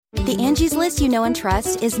The Angie's List you know and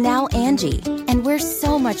trust is now Angie, and we're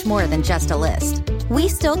so much more than just a list. We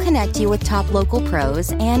still connect you with top local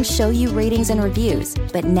pros and show you ratings and reviews,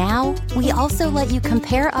 but now we also let you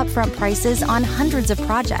compare upfront prices on hundreds of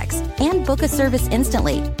projects and book a service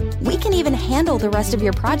instantly. We can even handle the rest of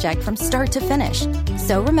your project from start to finish.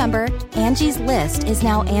 So remember, Angie's List is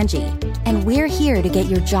now Angie, and we're here to get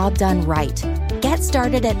your job done right. Get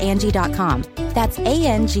started at Angie.com. That's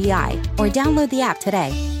ANGI, or download the app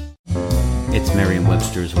today. It's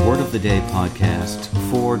Merriam-Webster's Word of the Day podcast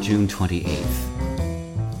for June 28th.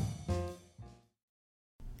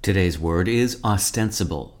 Today's word is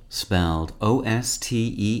ostensible, spelled O-S-T-E-N-S-I-B-L-E.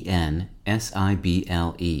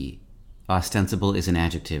 Ostensible is an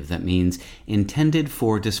adjective that means intended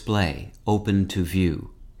for display, open to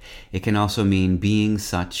view. It can also mean being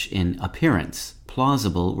such in appearance,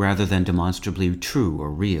 plausible rather than demonstrably true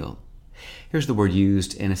or real. Here's the word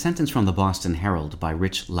used in a sentence from the Boston Herald by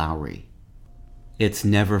Lowry. It's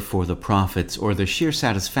never for the profits or the sheer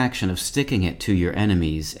satisfaction of sticking it to your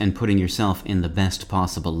enemies and putting yourself in the best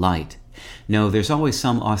possible light. No, there's always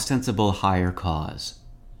some ostensible higher cause.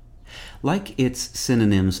 Like its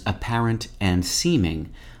synonyms apparent and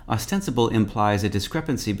seeming, ostensible implies a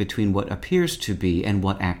discrepancy between what appears to be and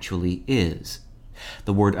what actually is.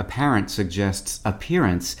 The word apparent suggests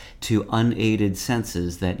appearance to unaided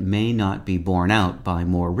senses that may not be borne out by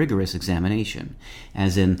more rigorous examination,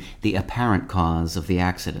 as in the apparent cause of the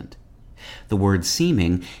accident. The word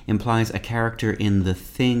seeming implies a character in the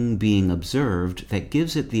thing being observed that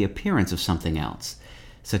gives it the appearance of something else,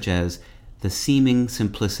 such as the seeming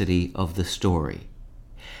simplicity of the story.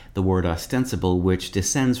 The word ostensible, which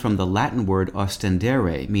descends from the Latin word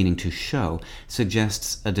ostendere, meaning to show,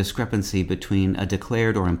 suggests a discrepancy between a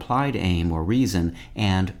declared or implied aim or reason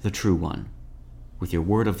and the true one. With your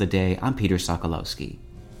Word of the Day, I'm Peter Sokolowski.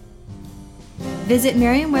 Visit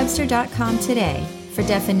Merriam-Webster.com today for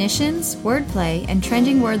definitions, wordplay, and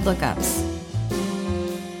trending word lookups.